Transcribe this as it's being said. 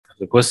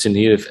The question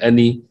here, if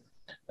any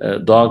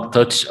dog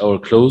touch our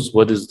clothes,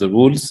 what is the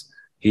rules?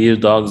 Here,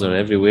 dogs are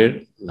everywhere.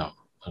 No,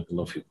 I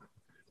love you.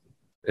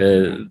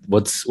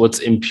 What's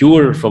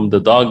impure from the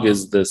dog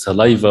is the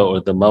saliva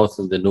or the mouth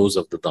and the nose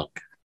of the dog.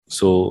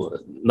 So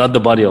not the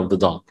body of the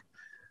dog.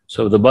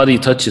 So if the body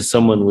touches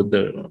someone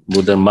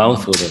with their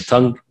mouth or their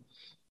tongue,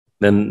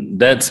 then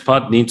that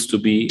spot needs to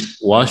be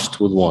washed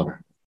with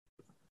water.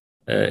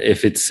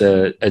 If it's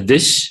a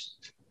dish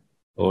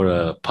or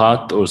a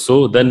pot or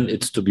so, then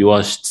it's to be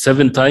washed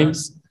 7 times.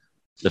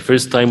 The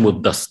first time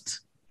with dust.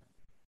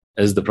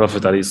 As the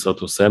Prophet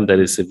ﷺ, that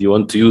is, if you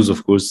want to use,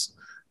 of course,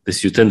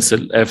 this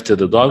utensil after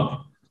the dog,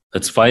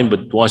 that's fine,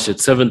 but wash it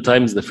 7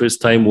 times, the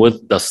first time with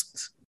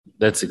dust.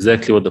 That's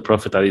exactly what the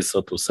Prophet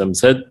ﷺ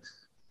said.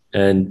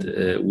 And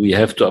we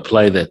have to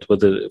apply that.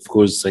 Whether, of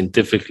course,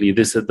 scientifically, it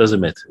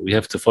doesn't matter. We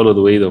have to follow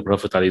the way of the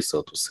Prophet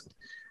ﷺ.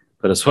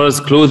 But as far as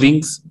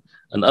clothing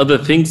and other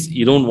things,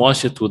 you don't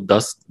wash it with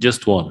dust,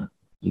 just water.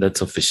 And that's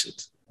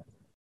sufficient.